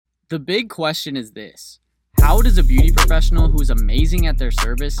The big question is this: how does a beauty professional who's amazing at their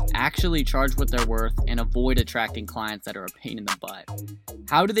service actually charge what they're worth and avoid attracting clients that are a pain in the butt?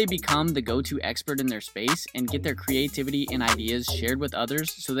 How do they become the go-to expert in their space and get their creativity and ideas shared with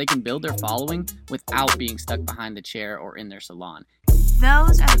others so they can build their following without being stuck behind the chair or in their salon?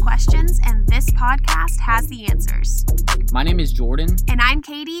 Those are the questions, and this podcast has the answers. My name is Jordan. And I'm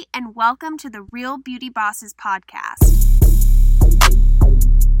Katie, and welcome to the Real Beauty Bosses podcast.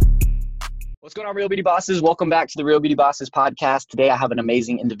 What's going on, Real Beauty Bosses? Welcome back to the Real Beauty Bosses podcast. Today I have an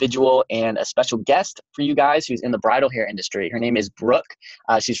amazing individual and a special guest for you guys who's in the bridal hair industry. Her name is Brooke.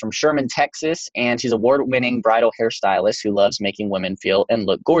 She's from Sherman, Texas, and she's an award-winning bridal hairstylist who loves making women feel and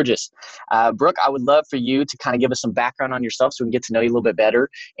look gorgeous. Brooke, I would love for you to kind of give us some background on yourself so we can get to know you a little bit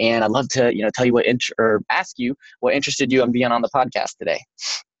better. And I'd love to, tell you ask you what interested you in being on the podcast today.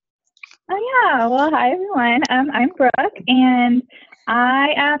 Oh, yeah. Well, hi, everyone. I'm Brooke, and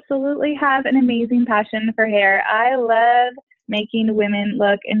I absolutely have an amazing passion for hair. I love making women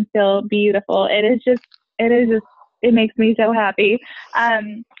look and feel beautiful. It makes me so happy.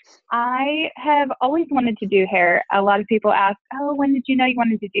 I have always wanted to do hair. A lot of people ask, oh, when did you know you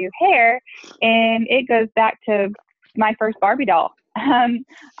wanted to do hair? And it goes back to my first Barbie doll.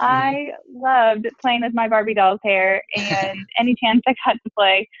 I loved playing with my Barbie doll's hair, and any chance I got to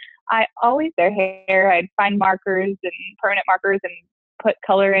play, I always their hair. I'd find markers and permanent markers and put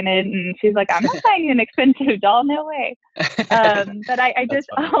color in it. And she's like, I'm not buying you an expensive doll. No way. But I just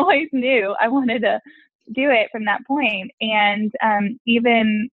always knew I wanted to do it from that point. And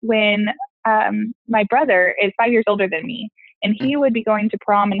even when my brother is 5 years older than me, and he would be going to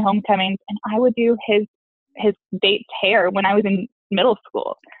prom and homecomings, and I would do his date's hair when I was in middle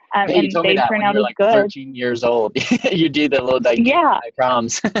school. And they turn out as like good. 13 years old, you do the little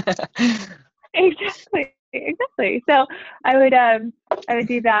proms. Exactly. So I would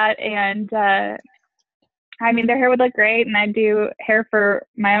do that, and their hair would look great, and I'd do hair for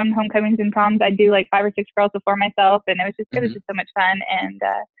my own homecomings and proms. I'd do like 5 or 6 girls before myself, and it was just so much fun. And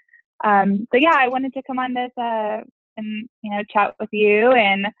so I wanted to come on this and chat with you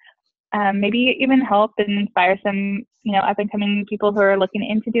and maybe even help and inspire some up and coming people who are looking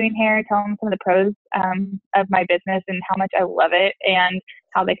into doing hair. Tell them some of the pros of my business and how much I love it and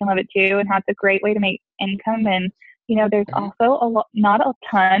how they can love it too, and how it's a great way to make income. And there's also not a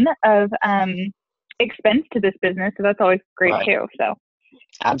ton of expense to this business, so that's always great too. So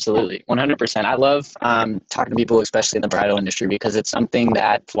absolutely, 100%. I love talking to people, especially in the bridal industry, because it's something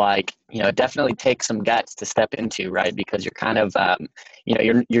that definitely takes some guts to step into, right? Because you're kind of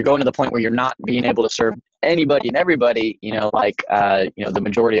you're going to the point where you're not being able to serve anybody and everybody, the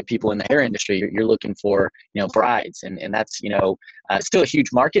majority of people in the hair industry. You're looking for brides, and that's still a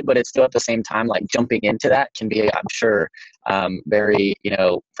huge market, but it's still at the same time like jumping into that can be, I'm sure, very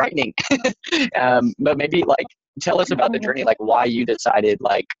frightening. But maybe tell us about the journey, why you decided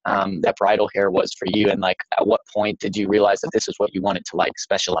that bridal hair was for you, and at what point did you realize that this is what you wanted to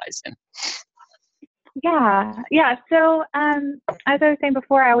specialize in? Yeah. So as I was saying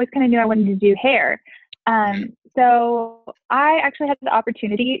before, I always kind of knew I wanted to do hair. So I actually had the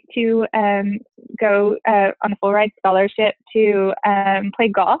opportunity to go on a full ride scholarship to play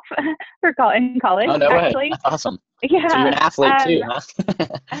golf in college. Oh, no actually. Way. That's awesome. Yeah. So you're an athlete too, huh?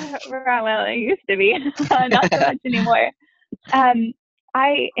 Well, I used to be, not so much anymore.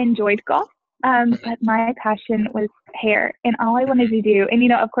 I enjoyed golf, but my passion was hair, and all I wanted to do,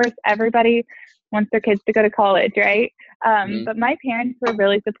 and of course, everybody wants their kids to go to college, right? But my parents were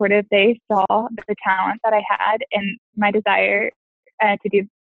really supportive. They saw the talent that I had and my desire to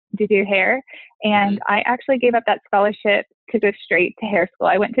do hair, and I actually gave up that scholarship to go straight to hair school.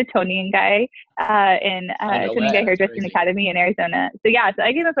 I went to Toni & Guy in Toni & Guy Hairdressing Academy in Arizona. So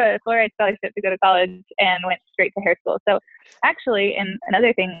I gave up a full ride scholarship to go to college and went straight to hair school. So actually, and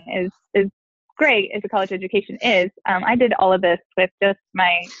another thing is great as a college education is, I did all of this with just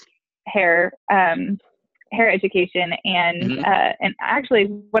my hair education, and actually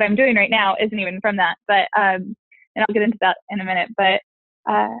what I'm doing right now isn't even from that, but and I'll get into that in a minute. But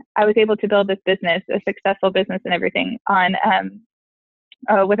I was able to build this business, a successful business and everything, on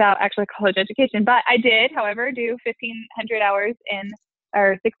without actually college education. But I did, however, do 1,600 hours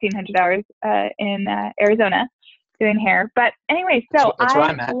in Arizona doing hair. But anyway, so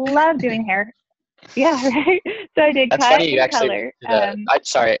I love doing hair. Yeah, right. So I did. That's cut funny. You and actually. color.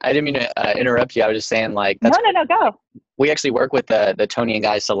 Sorry, I didn't mean to interrupt you. I was just saying, No, go. We actually work with the Toni &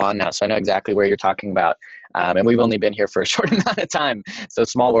 Guy salon now, so I know exactly where you're talking about. And we've only been here for a short amount of time, so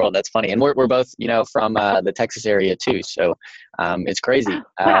small world. That's funny. And we're both from the Texas area too, so it's crazy.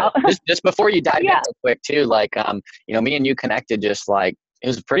 Wow. Just before you dive in real quick too, me and you connected just it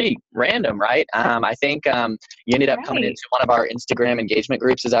was pretty random, right? I think you ended up coming Right. into one of our Instagram engagement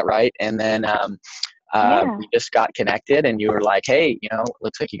groups. Is that right? And then Yeah. we just got connected, and you were like, "Hey,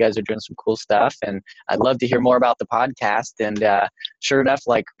 looks like you guys are doing some cool stuff, and I'd love to hear more about the podcast." And sure enough,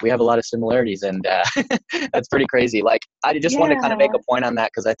 like we have a lot of similarities, and that's pretty crazy. Like I just wanted to kind of make Yeah. a point on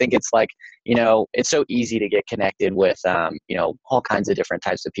that because I think it's like it's so easy to get connected with all kinds of different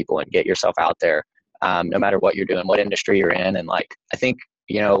types of people and get yourself out there, no matter what you're doing, what industry you're in, and like I think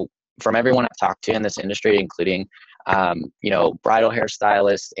from everyone I've talked to in this industry, including bridal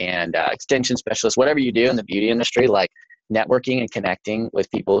hairstylists and extension specialists, whatever you do in the beauty industry, like networking and connecting with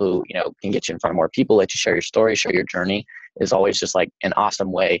people who, can get you in front of more people, let you share your story, share your journey is always just like an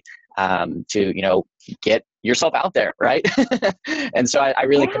awesome way to, get yourself out there. Right. And so I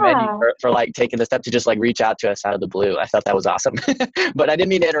really commend you for like taking the step to just like reach out to us out of the blue. I thought that was awesome, but I didn't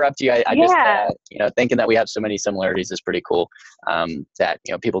mean to interrupt you. I just, thinking that we have so many similarities is pretty cool. That,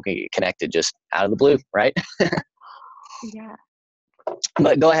 people can get connected just out of the blue. Right. Yeah.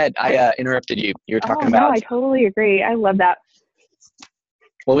 But go ahead. I interrupted you. You were talking about. No, I totally agree. I love that.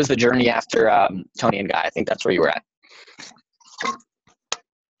 What was the journey after Tony and Guy? I think that's where you were at.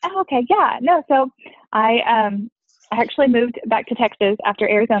 Okay. Yeah. No. So I actually moved back to Texas after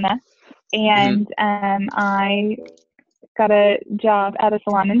Arizona, and I got a job at a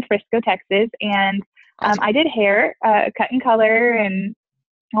salon in Frisco, Texas, and Awesome. I did hair, cut and color, and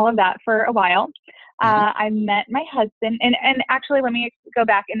all of that for a while. I met my husband, and actually, let me go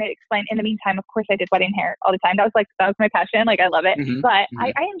back and explain. In the meantime, of course, I did wedding hair all the time. That was my passion. Like, I love it. But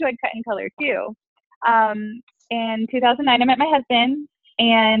I enjoyed cut and color too. In 2009, I met my husband,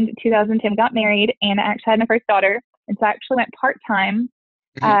 and 2010 got married, and I actually had my first daughter, and so I actually went part-time.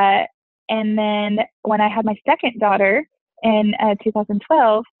 And then when I had my second daughter in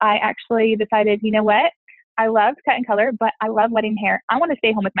 2012, I actually decided, you know what? I love cut and color, but I love wedding hair. I want to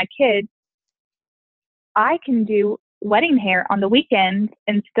stay home with my kids. I can do wedding hair on the weekends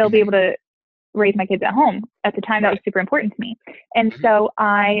and still be able to raise my kids at home. At the time, that was super important to me. And so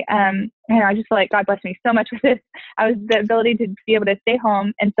I just feel like God blessed me so much with this. The ability to be able to stay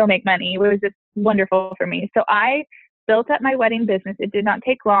home and still make money. It was just wonderful for me. So I built up my wedding business. It did not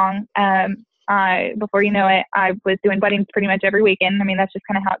take long. Before you know it, I was doing weddings pretty much every weekend. I mean, that's just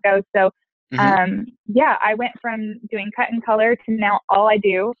kind of how it goes. So I went from doing cut and color to now all I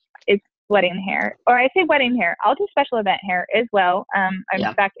do is wedding hair. Or I say wedding hair, I'll do special event hair as well. I'm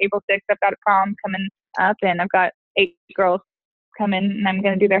in fact April 6th, I've got a prom coming up, and I've got 8 girls coming, and I'm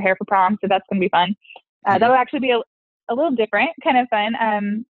going to do their hair for prom, so that's going to be fun. That'll actually be a little different, kind of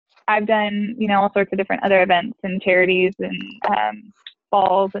fun. I've done, all sorts of different other events and charities and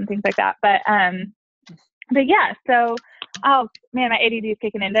balls and things like that. But yeah, so, oh man, my ADD is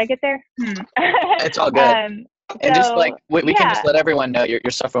kicking in. Did I get there? It's all good. And just like we can just let everyone know you're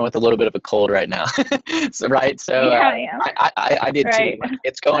suffering with a little bit of a cold right now. So I did too. Like,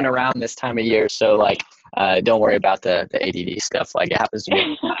 it's going around this time of year, so like don't worry about the ADD stuff. Like, it happens to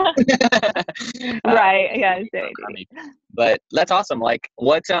me. Right. Yeah. It's ADD. But that's awesome. Like,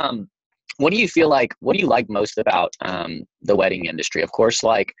 what do you feel like? What do you like most about the wedding industry? Of course,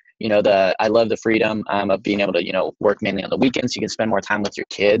 like, I love the freedom of being able to, work mainly on the weekends. You can spend more time with your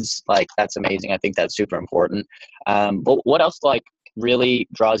kids. Like, that's amazing. I think that's super important. But what else like really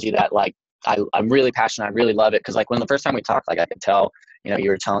draws you that, like, I'm really passionate. I really love it. Cause like when the first time we talked, like I could tell, you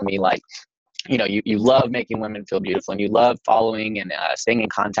were telling me like, you love making women feel beautiful, and you love following and staying in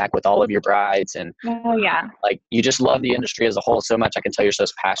contact with all of your brides. And like, you just love the industry as a whole so much. I can tell you're so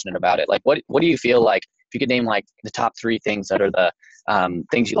passionate about it. Like, what do you feel like, if you could name like the top 3 things that are the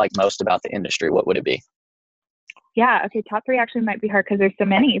things you like most about the industry, what would it be? Yeah. Okay. Top 3 actually might be hard because there's so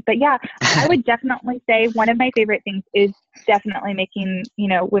many, but yeah, I would definitely say one of my favorite things is definitely making,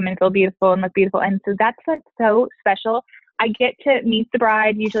 women feel beautiful and look beautiful. And so that's what's so special. I get to meet the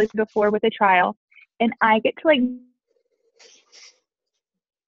bride usually before with a trial, and I get to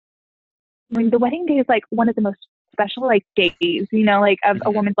the wedding day is like one of the most special days, of a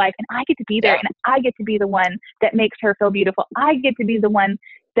woman's life, and I get to be there, and I get to be the one that makes her feel beautiful. I get to be the one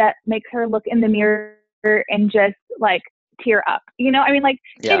that makes her look in the mirror and just tear up. It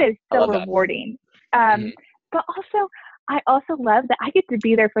is so rewarding. But also, I also love that I get to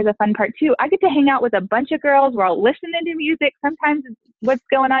be there for the fun part too. I get to hang out with a bunch of girls. We're all listening to music. Sometimes it's what's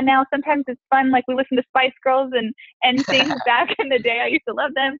going on now. Sometimes it's fun. Like, we listen to Spice Girls and things back in the day. I used to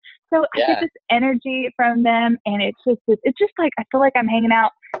love them. So I get this energy from them, and it's just like, I feel like I'm hanging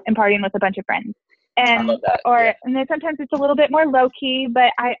out and partying with a bunch of friends. And and then sometimes it's a little bit more low key,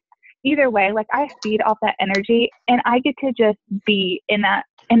 but either way, I feed off that energy, and I get to just be in that,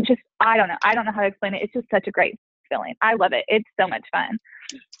 and just, I don't know how to explain it. It's just such a great fulfilling. I love it. It's so much fun.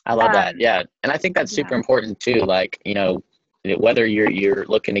 I love that. Yeah. And I think that's super important too. Like, you know, whether you're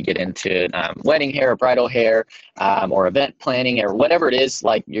looking to get into wedding hair or bridal hair or event planning or whatever it is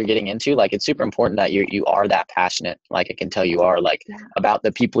like you're getting into, like it's super important that you are that passionate. Like I can tell you are like about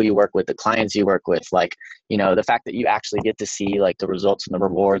the people you work with, the clients you work with, like, you know, the fact that you actually get to see like the results and the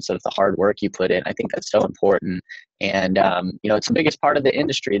rewards of the hard work you put in. I think that's so important. And, you know, it's the biggest part of the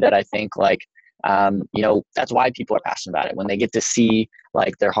industry that I think like, you know, that's why people are passionate about it, when they get to see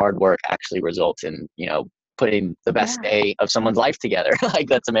like their hard work actually results in, you know, putting the best day of someone's life together. Like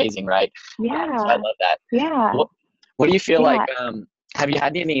that's amazing, right? Yeah. So I love that. Yeah. What do you feel like, have you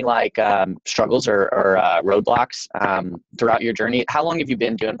had any like struggles or roadblocks throughout your journey? How long have you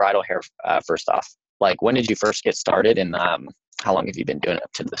been doing bridal hair first off? Like when did you first get started, and how long have you been doing it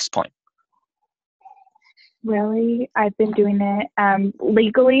up to this point? Really, I've been doing it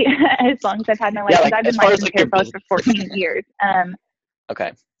legally as long as I've had my license. Yeah, like, I've been licensed hair for 14 years.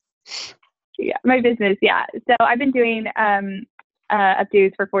 Okay. Yeah, my business. Yeah, so I've been doing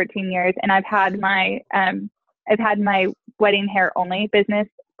updos for 14 years, and I've had my wedding hair only business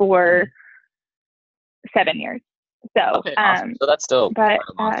for 7 years. So, okay, awesome. So that's still, but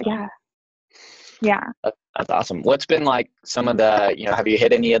yeah. That's awesome. What's been like some of the, you know, have you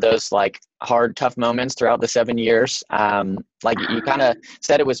hit any of those like hard, tough moments throughout the 7 years? Like you kind of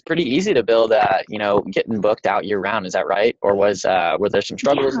said it was pretty easy to build, you know, getting booked out year round. Is that right? Or were there some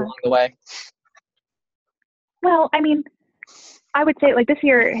struggles along the way? Well, I mean, I would say like this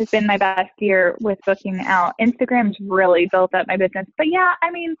year has been my best year with booking out. Instagram's really built up my business. But yeah, I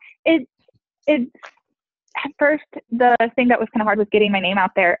mean, it at first, the thing that was kind of hard was getting my name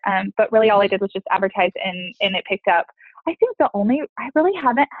out there. But really all I did was just advertise and it picked up. I think I really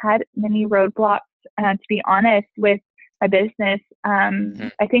haven't had many roadblocks, to be honest, with my business.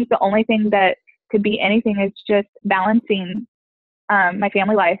 I think the only thing that could be anything is just balancing my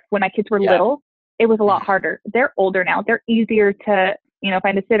family life. When my kids were little, it was a lot harder. They're older now. They're easier to, you know,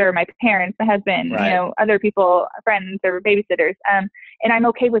 find a sitter, my parents, my husband, you know, other people, friends or babysitters. And I'm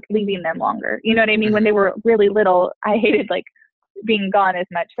okay with leaving them longer. You know what I mean? When they were really little, I hated like being gone as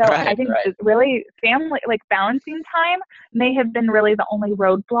much. So I think it's really family, like balancing time may have been really the only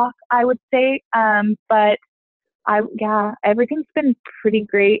roadblock, I would say. But everything's been pretty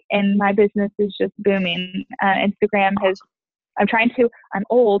great and my business is just booming. Instagram I'm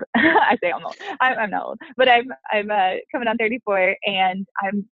old. I say I'm old. I'm not old, but I'm coming on 34 and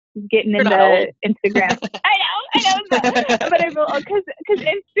I'm getting into Instagram. I know, but I'm old because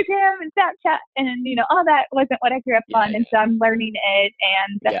Instagram and Snapchat and, you know, all that wasn't what I grew up on. And so I'm learning it.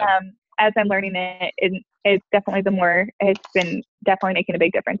 And as I'm learning it, it's definitely it's been definitely making a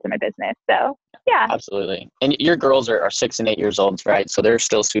big difference in my business. So yeah. Absolutely. And your girls are 6 and 8 years old, right? So they're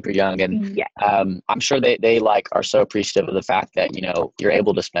still super young. And I'm sure they like are so appreciative of the fact that, you know, you're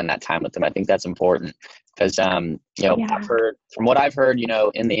able to spend that time with them. I think that's important because, you know, from what I've heard, you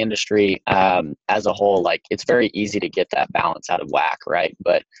know, in the industry as a whole, like it's very easy to get that balance out of whack, right?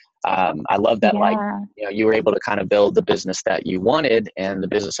 But I love that, like, you know, you were able to kind of build the business that you wanted and the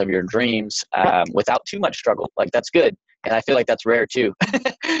business of your dreams without too much struggle. Like that's good. And I feel like that's rare too.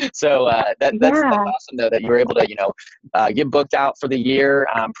 So that's awesome though, that you were able to, you know, get booked out for the year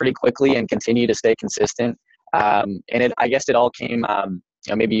pretty quickly and continue to stay consistent. And I guess it all came, you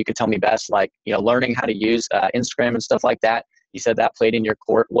know, maybe you could tell me best, like, you know, learning how to use Instagram and stuff like that. You said that played in your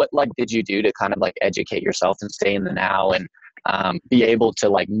court. What like did you do to kind of like educate yourself and stay in the now and be able to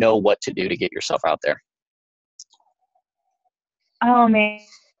like know what to do to get yourself out there? Oh man.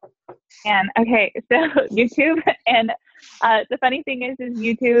 Okay. So YouTube and the funny thing is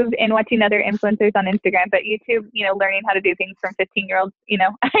YouTube and watching other influencers on Instagram, but YouTube, you know, learning how to do things from 15-year-olds, you know,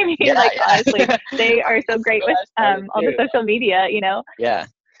 I mean, honestly, they are so great with all the social media, you know? Yeah.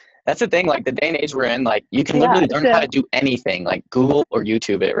 That's the thing, like the day and age we're in, like you can literally learn how to do anything, like Google or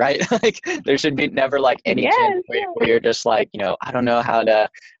YouTube it, right? Like there should be never like any chance where you're just like, you know, I don't know how to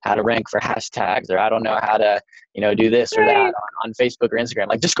rank for hashtags, or I don't know how to, you know, do this or that on Facebook or Instagram.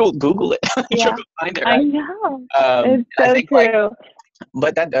 Like just go Google it. You'll find it, right? I know. It's so true. Like,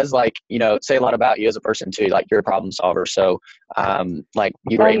 but that does, like, you know, say a lot about you as a person too. Like you're a problem solver. So like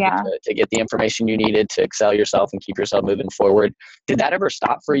you were able to get the information you needed to excel yourself and keep yourself moving forward. Did that ever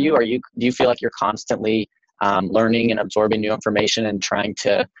stop for you? Do you feel like you're constantly learning and absorbing new information and trying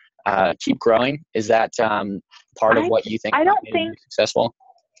to keep growing? Is that part of what you think I don't think successful?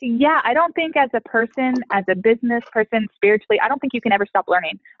 Yeah, I don't think as a person, as a business person, spiritually, I don't think you can ever stop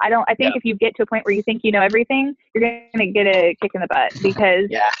learning. I think if you get to a point where you think you know everything, you're going to get a kick in the butt because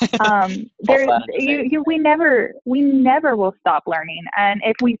Yeah. we never will stop learning. And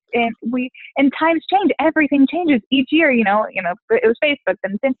and times change, everything changes each year, it was Facebook,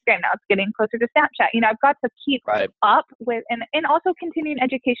 then it's Instagram, now it's getting closer to Snapchat. I've got to keep up with, and also continuing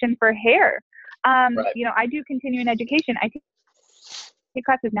education for hair. I do continuing education. I take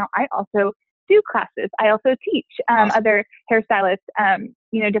classes now. I also do classes. I also teach other hairstylists,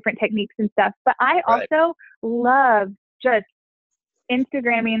 different techniques and stuff. But I also love just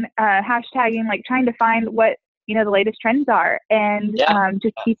Instagramming, hashtagging, like trying to find what, the latest trends are, and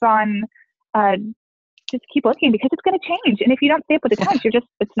just keep on, just keep looking, because it's going to change. And if you don't stay up with the times, you're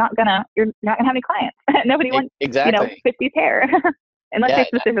not going to have any clients. Nobody wants, 50s hair. Unless they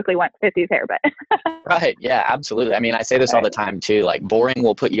specifically want 50s hair, but. Right. Yeah, absolutely. I mean, I say this all the time too, like boring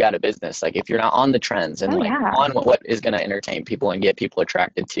will put you out of business. Like if you're not on the trends and on what is going to entertain people and get people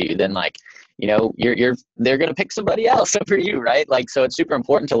attracted to you, then they're going to pick somebody else over you. Right. Like, so it's super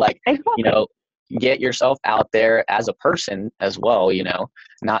important to get yourself out there as a person as well,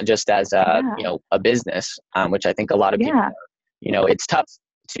 not just as a business, which I think a lot of people, it's tough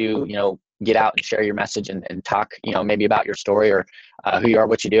to, get out and share your message and talk, maybe about your story or who you are,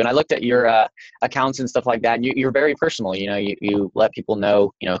 what you do. And I looked at your accounts and stuff like that, and you're very personal. You let people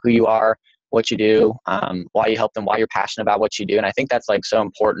know, who you are, what you do, why you help them, why you're passionate about what you do. And I think that's like so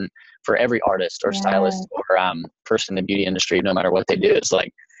important for every artist or stylist or person in the beauty industry, no matter what they do. It's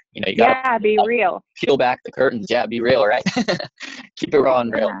like, you gotta be real. Peel back the curtains. Yeah, be real, right? Keep it raw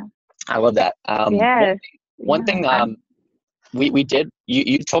and real. I love that. One thing we did,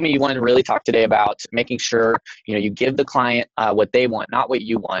 you told me you wanted to really talk today about making sure, you give the client what they want, not what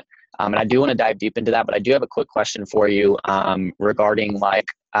you want. And I do want to dive deep into that, but I do have a quick question for you regarding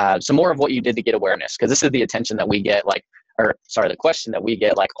some more of what you did to get awareness, because this is the attention that we get, the question that we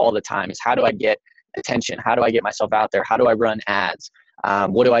get all the time is, how do I get attention? How do I get myself out there? How do I run ads?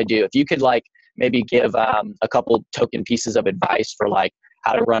 What do I do? If you could maybe give a couple token pieces of advice for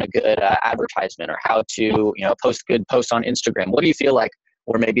how to run a good advertisement, or how to, post good posts on Instagram. What do you feel like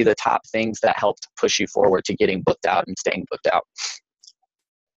were maybe the top things that helped push you forward to getting booked out and staying booked out?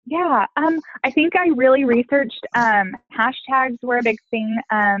 Yeah, I think I really researched, hashtags were a big thing.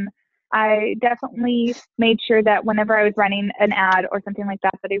 I definitely made sure that whenever I was running an ad or something like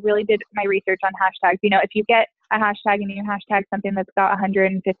that, that I really did my research on hashtags. If you get a hashtag and you hashtag something that's got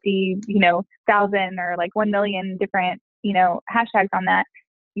 150, thousand or 1 million different, hashtags on that,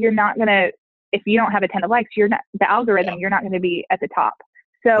 you're not going to, if you don't have a ton of likes, you're not, the algorithm, you're not going to be at the top.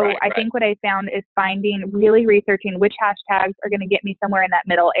 So I think what I found is really researching which hashtags are going to get me somewhere in that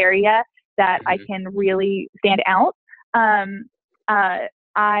middle area that I can really stand out.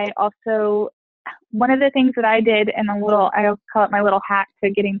 I also, one of the things that I did, and I call it my little hack to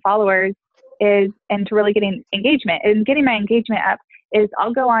getting followers and to really getting engagement and getting my engagement up, is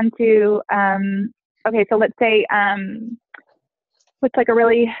I'll go on to, okay, so let's say, what's a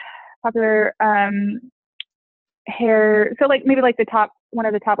really popular hair, so maybe the top, one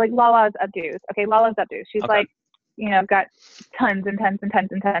of the top, Lala's Updos. Okay, Lala's Updos. She's got tons and tons and tons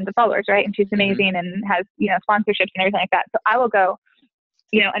and tons of followers, right? And she's amazing and has, sponsorships and everything like that. So I will go,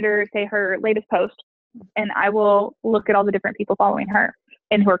 under, say, her latest post, and I will look at all the different people following her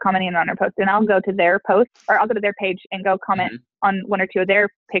and who are commenting on her post, and I'll go to their post, or I'll go to their page and go comment on one or two of their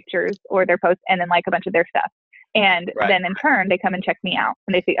pictures or their posts, and then a bunch of their stuff. And then in turn, they come and check me out,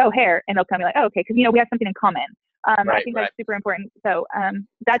 and they say, oh, hair, and they'll come and be like, oh, okay, because, we have something in common. I think that's super important. So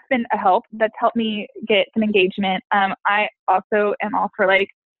that's been a help. That's helped me get some engagement. I also am all for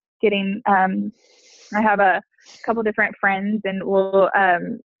getting, I have a couple different friends, and we'll,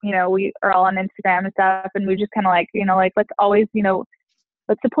 we are all on Instagram and stuff, and we just kind of let's always,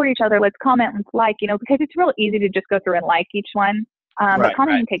 let's support each other. Let's comment, let's because it's real easy to just go through and each one. But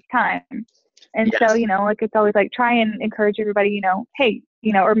commenting takes time. And so, it's always try and encourage everybody, hey,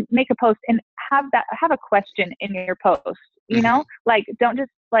 or make a post and have a question in your post, don't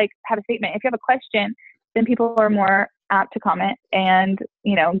just have a statement. If you have a question, then people are more apt to comment and,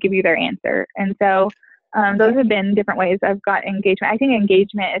 give you their answer. And so, those have been different ways I've got engagement. I think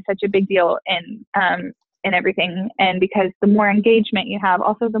engagement is such a big deal in everything. And because the more engagement you have,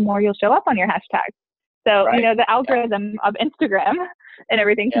 also the more you'll show up on your hashtags. So, the algorithm of Instagram and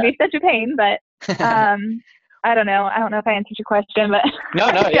everything can be such a pain, but I don't know. I don't know if I answered your question, but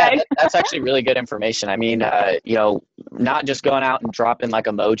No, yeah, okay. that's actually really good information. I mean, not just going out and dropping like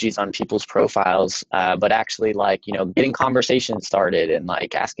emojis on people's profiles, but actually like, getting conversations started and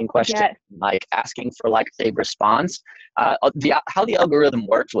like asking questions, Yes. like asking for like a response. How the algorithm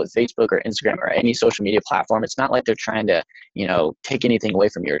works with Facebook or Instagram or any social media platform, it's not like they're trying to, take anything away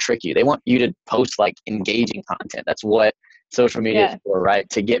from you or trick you. They want you to post like engaging content. That's what social media is Yes. for, right?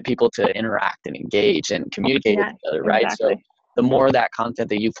 To get people to interact and engage and communicate with Yes, each other, right? So exactly. the more of that content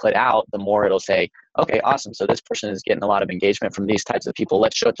that you put out, the more it'll say, okay, awesome. So this person is getting a lot of engagement from these types of people.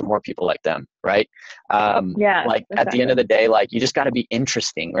 Let's show it to more people like them, right? Yes, Like at the end of exactly. the day, like you just got to be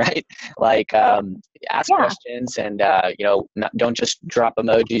interesting, right? Like ask Yeah. questions and don't just drop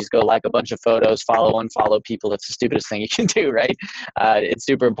emojis, go like a bunch of photos, unfollow people. It's the stupidest thing you can do, right? It's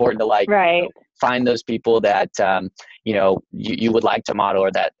super important to like Right. find those people that you would like to model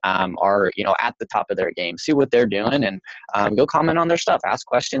or that are at the top of their game. See what they're doing and go comment on their stuff, ask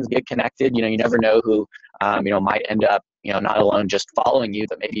questions, get connected. You never know who might end up not alone just following you,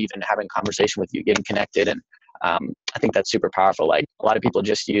 but maybe even having a conversation with you, getting connected. And I think that's super powerful. Like a lot of people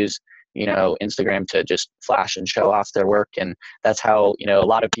just use Instagram to just flash and show off their work, and that's how a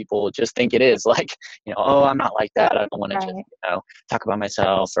lot of people just think it is. Like oh, I'm not like that. I don't want to just Right. talk about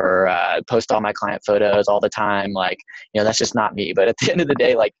myself or post all my client photos all the time. Like that's just not me. But at the end of the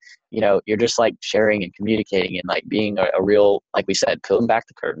day, like you're just like sharing and communicating and like being a real, like we said, peeling back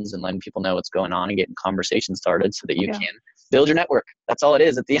the curtains and letting people know what's going on and getting conversations started so that you Yeah. can build your network. That's all it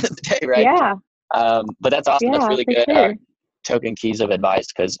is at the end of the day, right? Yeah. But that's awesome. That's Yeah, really for good sure. token keys of advice,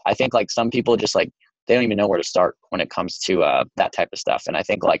 because I think like some people just like they don't even know where to start when it comes to that type of stuff. And I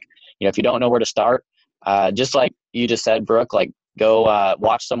think like if you don't know where to start, just like you just said, Brooke, like go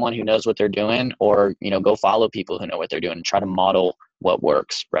watch someone who knows what they're doing, or go follow people who know what they're doing and try to model what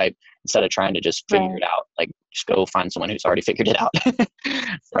works, right? Instead of trying to just figure Right. it out. Like just go find someone who's already figured it out.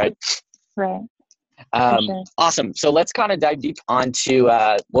 Right. Right. For sure. Awesome. So let's kind of dive deep onto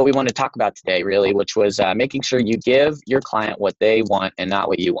what we want to talk about today, really, which was making sure you give your client what they want and not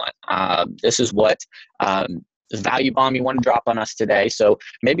what you want. This is what this value bomb you want to drop on us today. So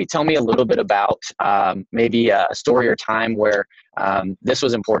maybe tell me a little bit about maybe a story or time where this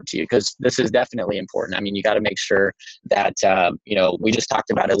was important to you, because this is definitely important. I mean, you got to make sure that, we just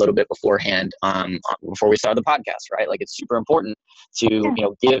talked about it a little bit beforehand before we started the podcast, right? Like it's super important to,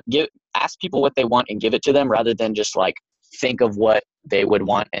 ask people what they want and give it to them, rather than just like think of what they would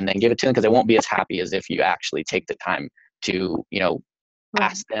want and then give it to them, because they won't be as happy as if you actually take the time to,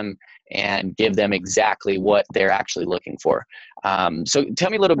 ask them and give them exactly what they're actually looking for. So tell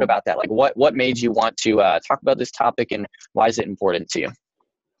me a little bit about that. Like what made you want to talk about this topic, and why is it important to you?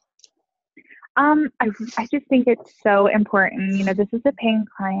 I just think it's so important. This is a paying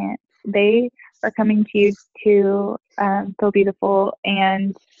client. They are coming to you to feel beautiful,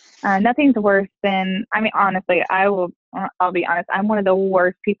 and nothing's worse than, I mean, honestly, I'll be honest, I'm one of the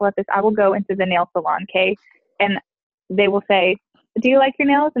worst people at this. I will go into the nail salon, Kay, and they will say, do you like your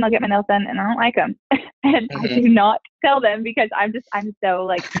nails? And I'll get my nails done and I don't like them. And I do not tell them, because I'm so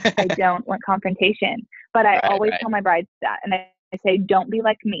like, I don't want confrontation. But I always tell my brides that. And I say, don't be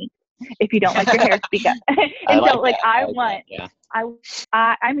like me. If you don't like your hair, speak up. And so like,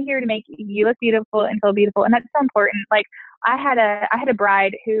 I'm here to make you look beautiful and feel beautiful. And that's so important. Like I had a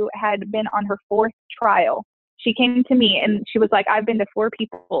bride who had been on her 4th trial. She came to me and she was like, I've been to 4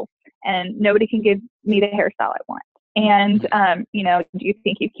 people and nobody can give me the hairstyle I want. And, do you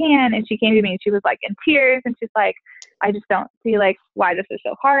think you can? And she came to me and she was like in tears, and she's like, I just don't see like why this is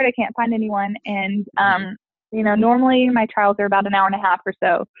so hard. I can't find anyone. And, normally my trials are about an hour and a half or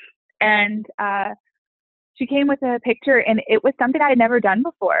so. And, she came with a picture, and it was something I had never done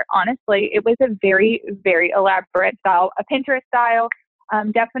before. Honestly, it was a very, very elaborate style, a Pinterest style.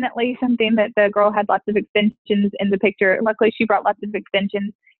 Definitely something that the girl had lots of extensions in the picture. Luckily, she brought lots of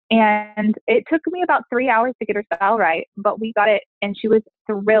extensions. And it took me about 3 hours to get her style right, but we got it, and she was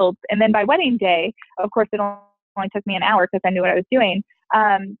thrilled. And then by wedding day, of course, it only took me an hour because I knew what I was doing.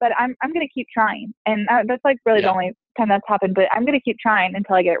 But I'm going to keep trying. And that's like really the only time that's happened, but I'm going to keep trying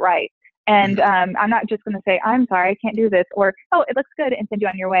until I get it right. And I'm not just going to say, I'm sorry, I can't do this, or, oh, it looks good, and send you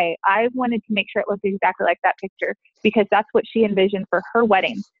on your way. I wanted to make sure it looked exactly like that picture, because that's what she envisioned for her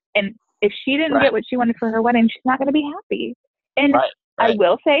wedding. And if she didn't get what she wanted for her wedding, she's not going to be happy. And I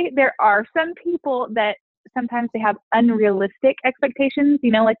will say there are some people that sometimes they have unrealistic expectations,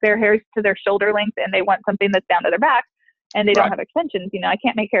 like their hair's to their shoulder length and they want something that's down to their back, and they don't have extensions. I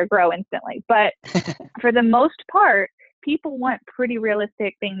can't make hair grow instantly. But for the most part, people want pretty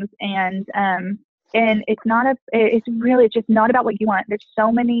realistic things. And it's really just not about what you want. There's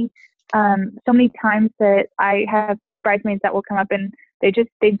so many so many times that I have bridesmaids that will come up and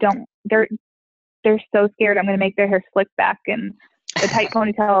they're so scared I'm going to make their hair slick back and a tight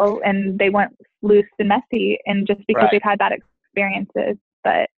ponytail, and they want loose and messy, and just because they've had bad experiences.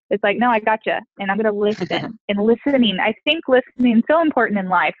 But it's like, no, I gotcha, and I'm going to listen. And listening, I think listening is so important in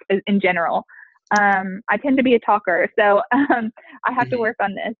life in general. I tend to be a talker, so I have to work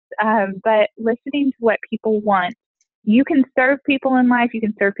on this. But listening to what people want, you can serve people in life, you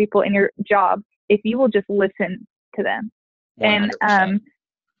can serve people in your job if you will just listen to them. 100%.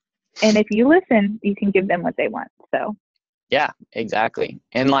 And if you listen, you can give them what they want. So yeah, exactly.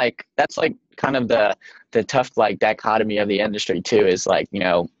 And like that's like kind of the tough like dichotomy of the industry too, is like, you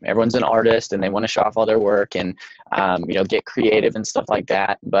know, everyone's an artist and they want to show off all their work and you know, get creative and stuff like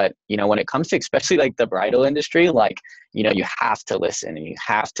that. But you know, when it comes to especially like the bridal industry, like, you know, you have to listen and you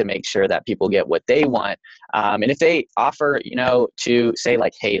have to make sure that people get what they want. And if they offer, you know, to say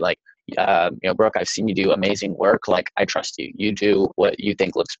like, hey, like, you know, Brooke, I've seen you do amazing work. Like, I trust you. You do what you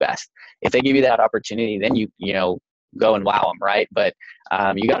think looks best. If they give you that opportunity, then you know, go and wow them, right? But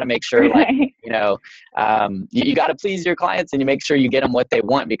you got to make sure, like, you know, you got to please your clients and you make sure you get them what they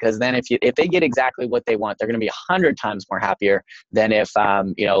want, because then if they get exactly what they want, they're going to be 100 times more happier than if,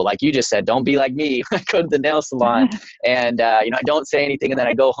 you know, like you just said, don't be like me. I go to the nail salon and, you know, I don't say anything and then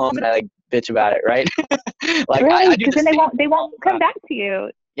I go home and I like bitch about it, right? Like, right, because then they won't come back to you.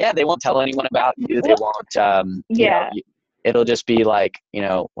 Yeah, they won't tell anyone about you. They won't, you know, it'll just be like, you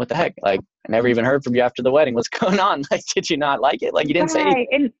know, what the heck? Like, I never even heard from you after the wedding. What's going on? Like, did you not like it? Like, you didn't say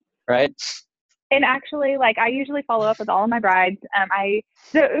anything, right? And actually, like, I usually follow up with all of my brides.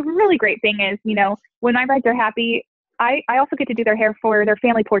 The really great thing is, you know, when my brides are happy, I also get to do their hair for their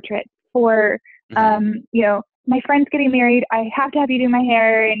family portraits, for, you know, my friend's getting married. I have to have you do my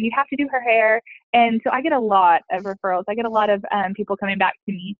hair and you have to do her hair. And so I get a lot of referrals. I get a lot of people coming back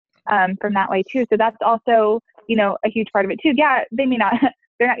to me from that way too. So that's also, you know, a huge part of it too. Yeah, they may not,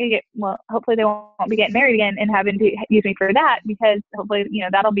 they're not going to get, well, hopefully they won't be getting married again and having to use me for that, because hopefully, you know,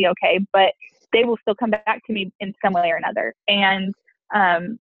 that'll be okay. But they will still come back to me in some way or another. And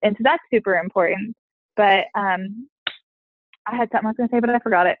so that's super important. But I had something I was going to say, but I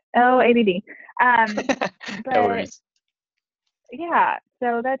forgot it. Oh, ADD. But no worries. Yeah,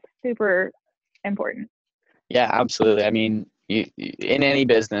 so that's super important. Yeah, absolutely. I mean, in any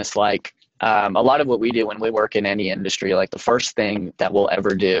business, like a lot of what we do when we work in any industry, like the first thing that we'll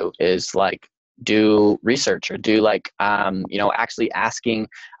ever do is like do research or do like, you know, actually asking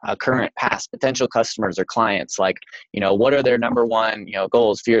current, past, potential customers or clients, like, you know, what are their number one, you know,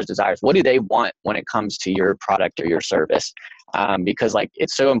 goals, fears, desires? What do they want when it comes to your product or your service? Because like,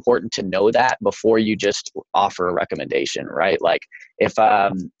 it's so important to know that before you just offer a recommendation, right? Like if,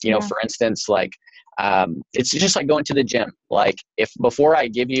 you know, for instance, like, it's just like going to the gym. Like if before I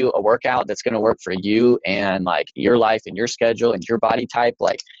give you a workout that's going to work for you and like your life and your schedule and your body type,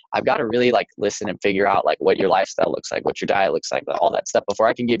 like I've got to really like listen and figure out like what your lifestyle looks like, what your diet looks like, all that stuff before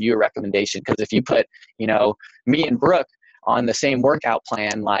I can give you a recommendation. Because if you put, you know, me and Brooke on the same workout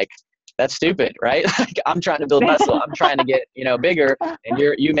plan, like that's stupid, right? Like I'm trying to build muscle. I'm trying to get, you know, bigger, and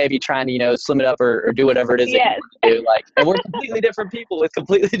you may be trying to, you know, slim it up or do whatever it is that you want to do. Like, and we're completely different people with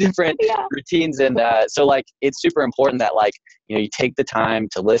completely different routines. And so like, it's super important that like, you know, you take the time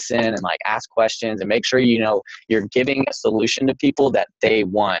to listen and like ask questions and make sure, you know, you're giving a solution to people that they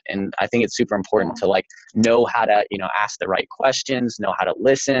want. And I think it's super important to like know how to, you know, ask the right questions, know how to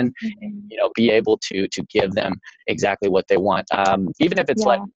listen, and, you know, be able to give them exactly what they want. Even if it's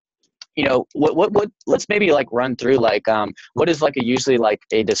like, you know, what let's maybe like run through like what is like usually like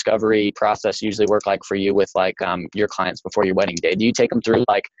a discovery process usually work like for you with like your clients before your wedding day? Do you take them through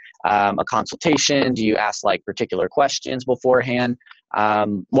like a consultation? Do you ask like particular questions beforehand?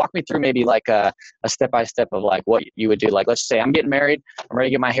 Walk me through maybe like a step-by-step of like what you would do. Like, let's say I'm getting married, I'm ready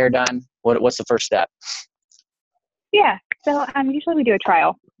to get my hair done. What's the first step? Yeah, so usually we do a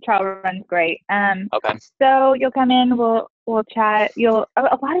trial. Trial run's great. Okay. So you'll come in, we'll chat. A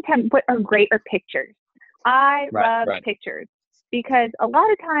lot of times what are great are pictures. I love pictures, because a lot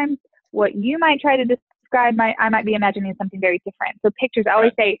of times what you might try to describe, I might be imagining something very different. So pictures, I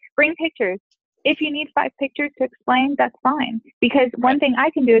always say, bring pictures. If you need 5 pictures to explain, that's fine. Because one thing I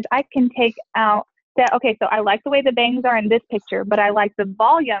can do is I can take out that, okay, so I like the way the bangs are in this picture, but I like the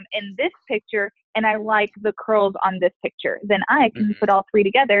volume in this picture, and I like the curls on this picture. Then I can put all 3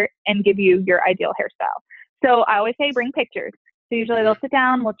 together and give you your ideal hairstyle. So I always say bring pictures. So usually they'll sit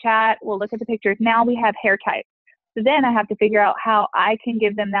down, we'll chat, we'll look at the pictures. Now we have hair types. So then I have to figure out how I can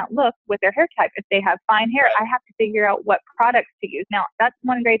give them that look with their hair type. If they have fine hair, I have to figure out what products to use. Now, that's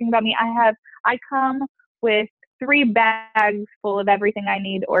one great thing about me. I come with 3 bags full of everything I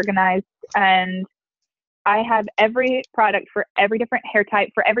need organized, and I have every product for every different hair type,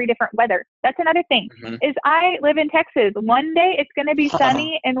 for every different weather. That's another thing, is I live in Texas. One day it's going to be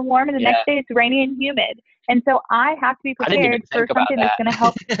sunny and warm, and the next day it's rainy and humid. And so I have to be prepared for something that's going to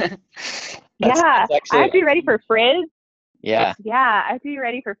help. I have to be ready for frizz. Yeah, I have to be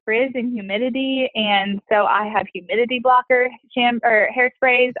ready for frizz and humidity. And so I have humidity blocker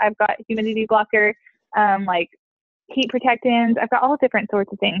hairsprays. I've got humidity blocker, like heat protectants. I've got all different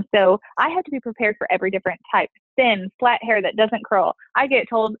sorts of things. So I have to be prepared for every different type. Thin, flat hair that doesn't curl. I get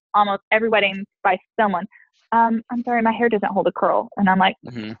told almost every wedding by someone, I'm sorry, my hair doesn't hold a curl. And I'm like,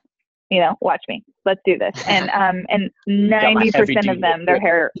 watch me. Let's do this. And 90% of them, their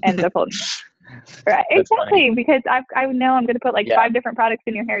hair ends up holding. Right. That's exactly. Funny. Because I know I'm going to put 5 different products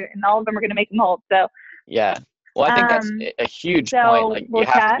in your hair, and all of them are going to make them hold. So yeah. Well, I think that's a huge point. Like, you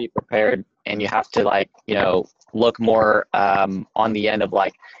have to be prepared, and you have to look more on the end of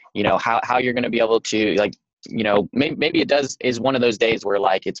how you're going to be able to maybe it is one of those days where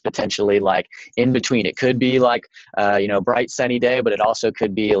it's potentially in between. It could be bright sunny day, but it also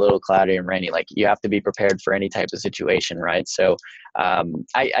could be a little cloudy and rainy. You have to be prepared for any type of situation, right? So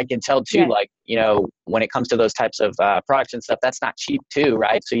I can tell too, when it comes to those types of products and stuff, that's not cheap too,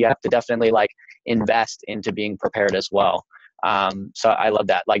 right? So you have to definitely invest into being prepared as well. So I love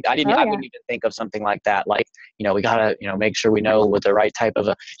that. I wouldn't even think of something like that. We gotta, make sure we know with the right type of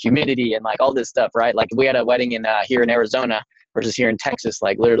humidity and all this stuff, right? We had a wedding here in Arizona versus here in Texas,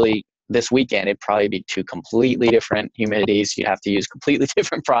 literally this weekend, it'd probably be 2 completely different humidities. You'd have to use completely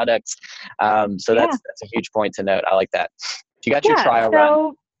different products. So that's a huge point to note. I like that. You got your trial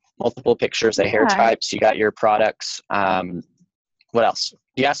run, multiple pictures of hair types. You got your products. What else?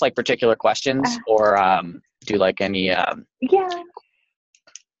 Do you ask particular questions or do any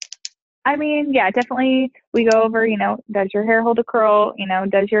I mean, definitely we go over, does your hair hold a curl?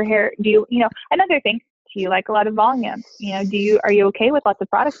 Does your hair, another thing, do you like a lot of volume? Are you okay with lots of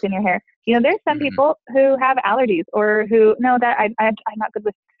products in your hair? There's some people who have allergies or who know that I'm not good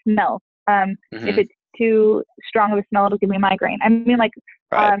with smell. If it's too strong of a smell, it'll give me a migraine. I mean,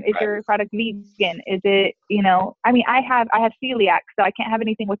 is your product vegan? Is it, I have celiac, so I can't have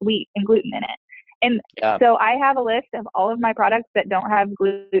anything with wheat and gluten in it. And so I have a list of all of my products that don't have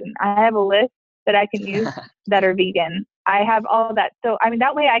gluten. I have a list that I can use that are vegan. I have all of that. So,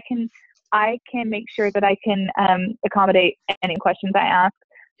 that way I can make sure that I can accommodate any questions I ask.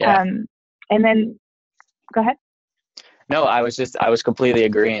 And then go ahead. No, I was completely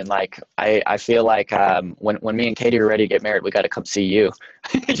agreeing. I feel when me and Katie are ready to get married, we got to come see you.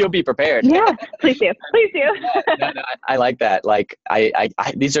 You'll be prepared. Yeah, please do. Please do. No, I like that. I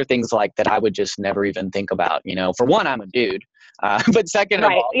these are things that I would just never even think about. For one, I'm a dude, but second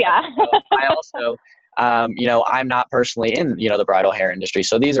of all, I also, I'm not personally in, the bridal hair industry.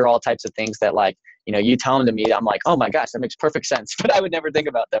 So these are all types of things that you tell them to me, I'm like, oh my gosh, that makes perfect sense, but I would never think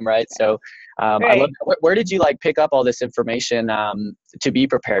about them. Right. So, I love that. Where did you pick up all this information, to be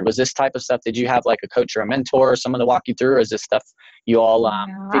prepared? Was this type of stuff, did you have a coach or a mentor or someone to walk you through, or is this stuff you all,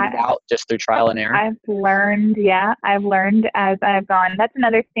 figured out just through trial and error? I've learned as I've gone. That's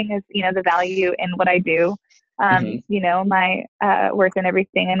another thing is, the value in what I do. My worth and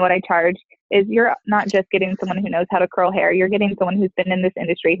everything and what I charge is you're not just getting someone who knows how to curl hair. You're getting someone who's been in this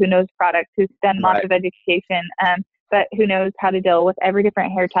industry, who knows products, who's done lots of education, but who knows how to deal with every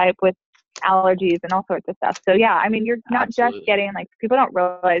different hair type with allergies and all sorts of stuff. So you're not just getting people don't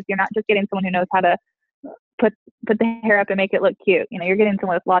realize you're not just getting someone who knows how to put the hair up and make it look cute. You're getting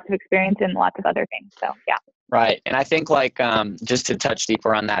someone with lots of experience and lots of other things. So Right. And I think just to touch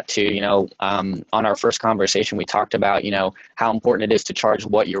deeper on that too, on our first conversation, we talked about, how important it is to charge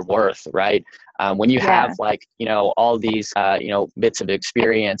what you're worth, right? When you have all these, bits of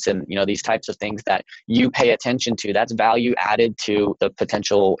experience and, these types of things that you pay attention to, that's value added to the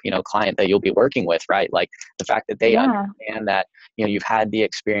potential, client that you'll be working with, right? The fact that they understand that, you've had the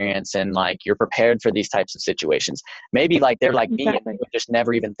experience and you're prepared for these types of situations. Maybe they're like me, and they would just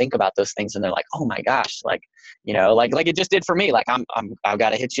never even think about those things. And they're like, oh my gosh, like it just did for me. I've got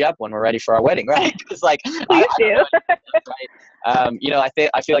to hit you up when we're ready for our wedding, right? Because I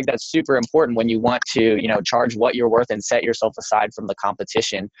feel like that's super important when you want to, charge what you're worth and set yourself aside from the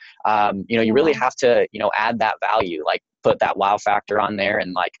competition. You really have to, add that value, put that wow factor on there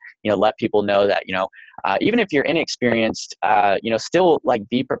and let people know that, even if you're inexperienced, still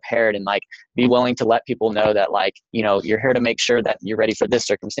be prepared and be willing to let people know that you're here to make sure that you're ready for this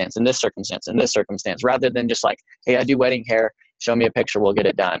circumstance and this circumstance and this circumstance, rather than just hey, I do wedding hair. show me a picture, we'll get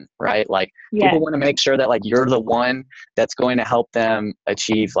it done, right? Like Yes. people want to make sure that like you're the one that's going to help them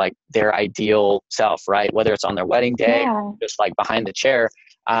achieve like their ideal self, right? Whether it's on their wedding day, Yeah. just like behind the chair.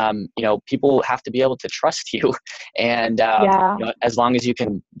 You know, people have to be able to trust you, and Yeah. you know, as long as you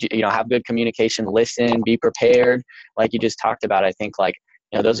can, you know, have good communication, listen, be prepared, like you just talked about. I think like,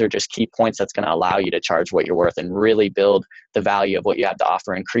 you know, those are just key points that's going to allow you to charge what you're worth and really build the value of what you have to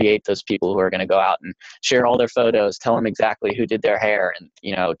offer and create those people who are going to go out and share all their photos, tell them exactly who did their hair, and,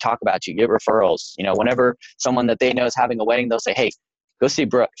 you know, talk about you, get referrals. You know, whenever someone that they know is having a wedding, they'll say, hey, go see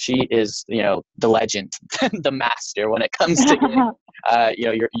Brooke. She is, you know, the legend, the master when it comes to getting, you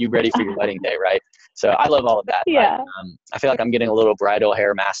know, you ready for your wedding day, right? So I love all of that. Yeah. I feel like I'm getting a little bridal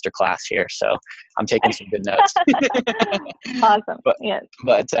hair master class here, so I'm taking some good notes. Awesome. But, yes.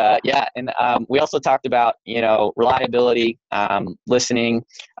 Yeah, and we also talked about, you know, reliability, listening,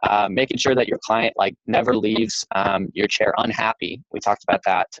 making sure that your client like never leaves your chair unhappy. We talked about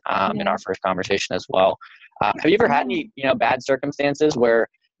that in our first conversation as well. Have you ever had any, you know, bad circumstances where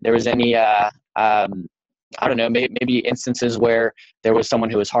there was any I don't know, maybe instances where there was someone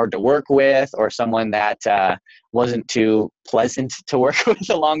who was hard to work with, or someone that wasn't too pleasant to work with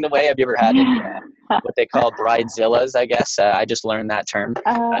along the way? Have you ever had any, what they call bridezillas, I guess? I just learned that term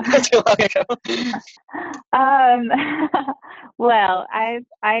not too long ago. Well, I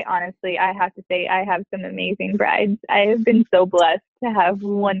honestly, I have to say, I have some amazing brides. I have been so blessed to have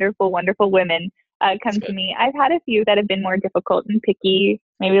wonderful, wonderful women come to me. I've had a few that have been more difficult and picky,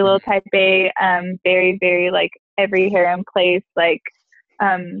 maybe a little type A, very, very like every hair in place, like,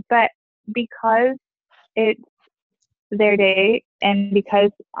 but because it's their day and because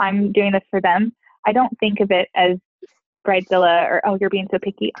I'm doing this for them, I don't think of it as bridezilla or, oh, you're being so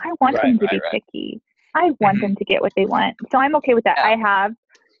picky. I want them to be picky. I want them to get what they want. So I'm okay with that. Yeah.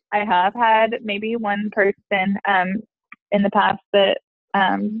 I have had maybe one person in the past that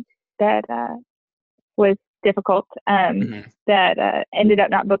was difficult, that ended up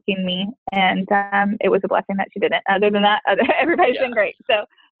not booking me, and it was a blessing that she didn't. Other than that, everybody's been great. So,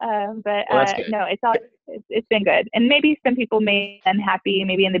 no, it's been good. And maybe some people may be unhappy,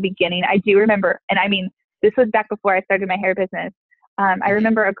 maybe in the beginning. I do remember, and I mean, this was back before I started my hair business. I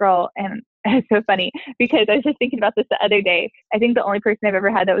remember a girl, and it's so funny because I was just thinking about this the other day. I think the only person I've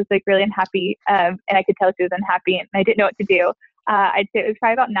ever had that was like really unhappy, and I could tell she was unhappy, and I didn't know what to do. I'd say it was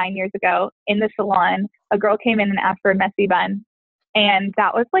probably about 9 years ago in the salon. A girl came in and asked for a messy bun. And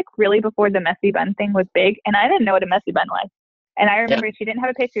that was like really before the messy bun thing was big. And I didn't know what a messy bun was. And I remember she didn't have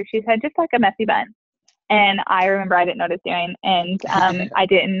a picture. She said, just like a messy bun. And I remember I didn't know what I was doing. And I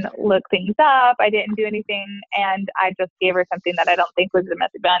didn't look things up. I didn't do anything. And I just gave her something that I don't think was a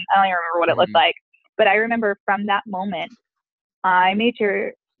messy bun. I don't even remember what it looked like. But I remember from that moment, I made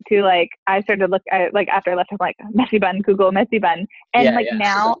sure to I started to look like after I left, I'm like, messy bun, Google messy bun. And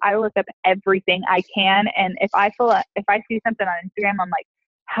now I look up everything I can. And if I see something on Instagram, I'm like,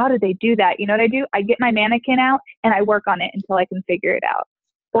 how did they do that? You know what I do? I get my mannequin out and I work on it until I can figure it out.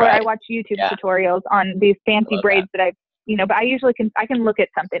 Or I watch YouTube tutorials on these fancy braids that I've, but I can look at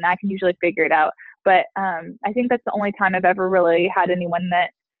something. I can usually figure it out. But I think that's the only time I've ever really had anyone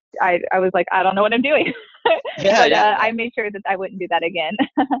that I was like, I don't know what I'm doing. I made sure that I wouldn't do that again.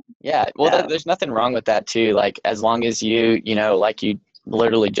 Well, there's nothing wrong with that too. Like, as long as you like you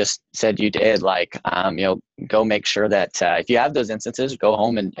literally just said you did, go make sure that if you have those instances, go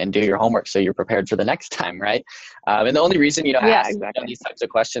home and do your homework so you're prepared for the next time, right? And the only reason I ask these types of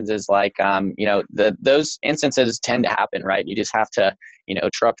questions is those instances tend to happen, right? You just have to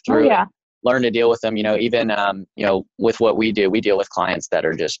truck through it, learn to deal with them. Even with what we deal with clients that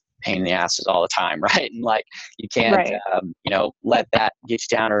are just pain in the asses all the time, right? And you can't let that get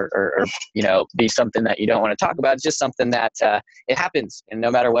you down or be something that you don't want to talk about. It's just something that it happens, and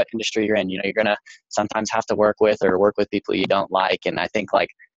no matter what industry you're in, you're gonna sometimes have to work with people you don't like. And I think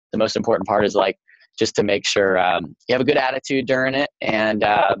the most important part is just to make sure you have a good attitude during it, and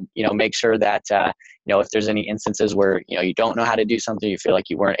make sure that if there's any instances where you don't know how to do something, you feel like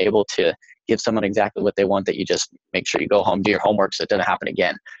you weren't able to give someone exactly what they want, that you just make sure you go home, do your homework so it doesn't happen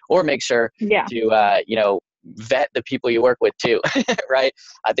again, or make sure to vet the people you work with too. Right?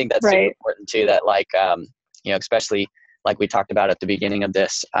 I think that's super important too, that especially like we talked about at the beginning of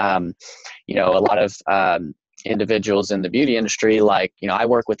this, a lot of individuals in the beauty industry, I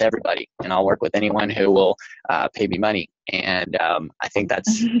work with everybody, and I'll work with anyone who will pay me money. And I think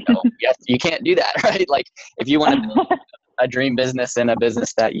that's you can't do that, right? If you want to build a dream business and a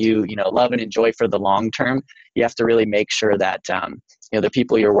business that you love and enjoy for the long term, you have to really make sure that the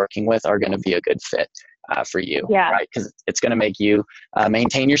people you're working with are going to be a good fit. for you, Yeah. right? Because it's going to make you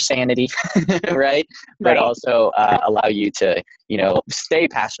maintain your sanity, right? But also allow you to, stay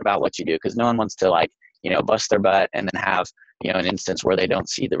passionate about what you do, because no one wants to bust their butt and then have, an instance where they don't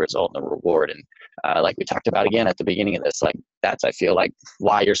see the result and the reward. And like we talked about again at the beginning of this, that's, I feel like,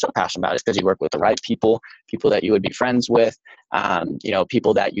 why you're so passionate about it, is because you work with the right people that you would be friends with,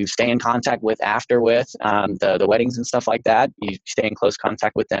 people that you stay in contact with after with the weddings and stuff like that. You stay in close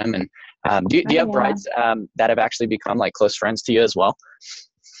contact with them. And do you have brides that have actually become close friends to you as well?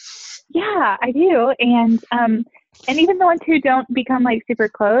 Yeah, I do. And even the ones who don't become super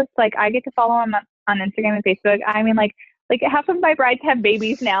close, I get to follow them on Instagram and Facebook. I mean, like half of my brides have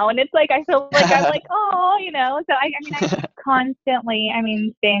babies now, and it's I feel like I'm oh, so I constantly,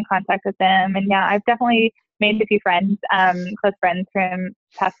 stay in contact with them. And yeah, I've definitely made a few friends, close friends from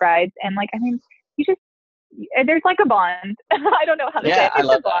past brides. And you just, there's a bond. I don't know how to say it.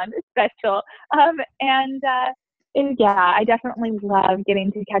 It's a bond. It's special. And I definitely love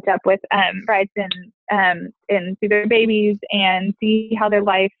getting to catch up with brides and see their babies and see how their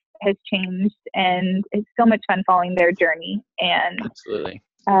life has changed, and it's so much fun following their journey. And absolutely,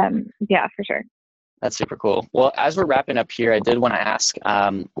 for sure. That's super cool. Well, as we're wrapping up here, I did want to ask,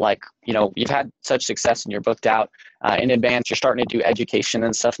 you've had such success and you're booked out in advance. You're starting to do education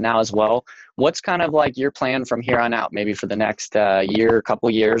and stuff now as well. What's kind of your plan from here on out, maybe for the next year,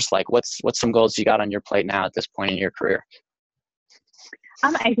 couple years? What's some goals you got on your plate now at this point in your career?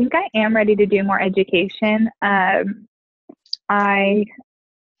 I think I am ready to do more education. I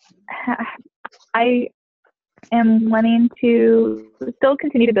am wanting to still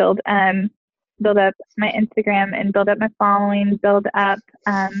continue to build up my Instagram and build up my following,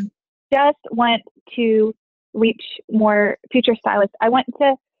 just want to reach more future stylists. I want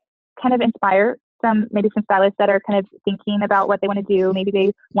to kind of inspire some stylists that are kind of thinking about what they want to do. Maybe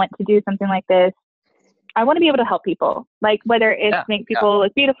they want to do something like this. I want to be able to help people, whether it's make people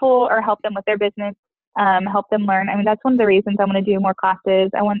look beautiful or help them with their business, help them learn. That's one of the reasons I want to do more classes.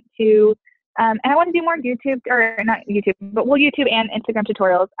 I want to, and I want to do more YouTube, or not YouTube, but YouTube and Instagram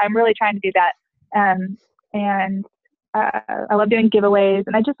tutorials. I'm really trying to do that. And I love doing giveaways,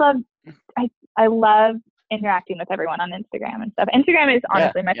 and I just love, I love interacting with everyone on Instagram and stuff. Instagram is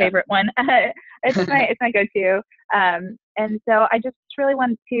honestly my favorite one. It's my go-to. And so I just really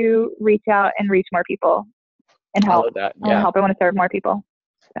want to reach out and reach more people and help. I want to serve more people.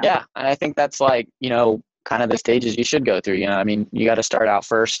 So. Yeah. And I think that's kind of the stages you should go through. You got to start out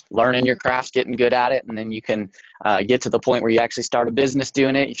first learning your craft, getting good at it, and then you can get to the point where you actually start a business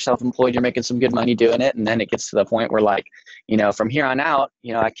doing it. You're self-employed, you're making some good money doing it, and then it gets to the point where from here on out,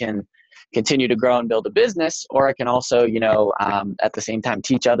 I can continue to grow and build a business, or I can also at the same time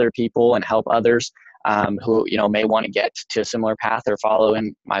teach other people and help others who may want to get to a similar path or follow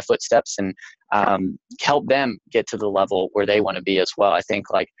in my footsteps, and help them get to the level where they want to be as well. I think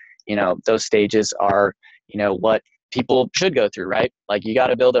those stages are what people should go through, right? You got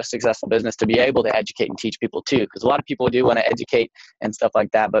to build a successful business to be able to educate and teach people too, because a lot of people do want to educate and stuff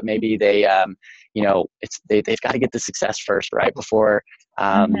like that, but maybe they they've got to get the success first, right, before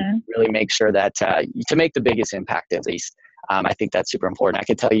really make sure that to make the biggest impact, at least. I think that's super important. I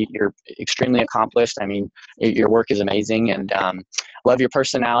can tell you you're extremely accomplished. Your work is amazing, and love your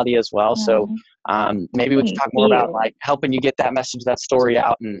personality as well. So maybe we can talk more about helping you get that message, that story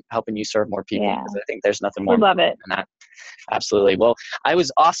out, and helping you serve more people. Because I think there's nothing more important than that. Absolutely. Well, I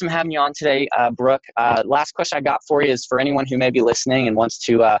was awesome having you on today, Brooke. Last question I got for you is for anyone who may be listening and wants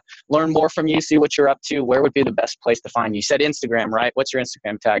to learn more from you, see what you're up to, where would be the best place to find you? You said Instagram, right? What's your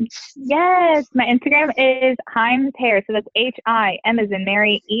Instagram tag? Yes, my Instagram is Himes Hair. So that's H-I-M as in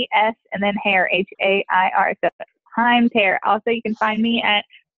Mary, E-S, and then hair, H-A-I-R. So Himes Hair. Also, you can find me at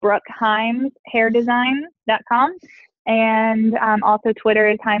BrookeHimesHairDesign.com. And also Twitter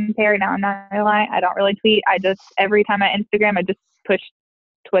is Himes Hair. Now, I'm not going to lie, I don't really tweet. Every time I Instagram, I just push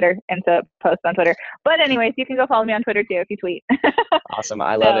Twitter and to post on Twitter. But anyways, you can go follow me on Twitter too if you tweet. Awesome.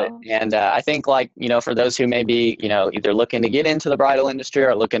 I love it. And I think for those who may be, either looking to get into the bridal industry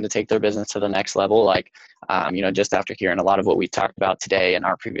or looking to take their business to the next level, just after hearing a lot of what we talked about today in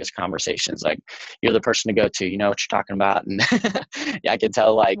our previous conversations, you're the person to go to, what you're talking about. And I can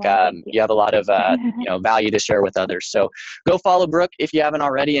tell you have a lot of, value to share with others. So go follow Brooke if you haven't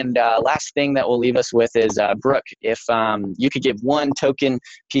already. And last thing that we'll leave us with is Brooke, if you could give one token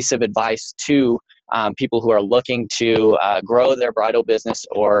piece of advice to people who are looking to grow their bridal business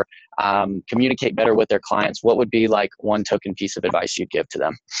or communicate better with their clients, what would be one token piece of advice you'd give to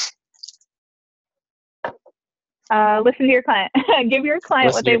them? Listen to your client. Give your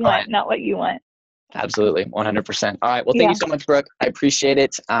client what they want, not what you want. Absolutely. 100%. All right. Well, thank Yeah. you so much, Brooke. I appreciate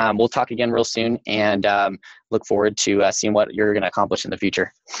it. We'll talk again real soon, and look forward to seeing what you're going to accomplish in the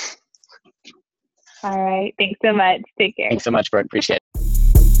future. All right. Thanks so much. Take care. Thanks so much, Brooke. Appreciate it.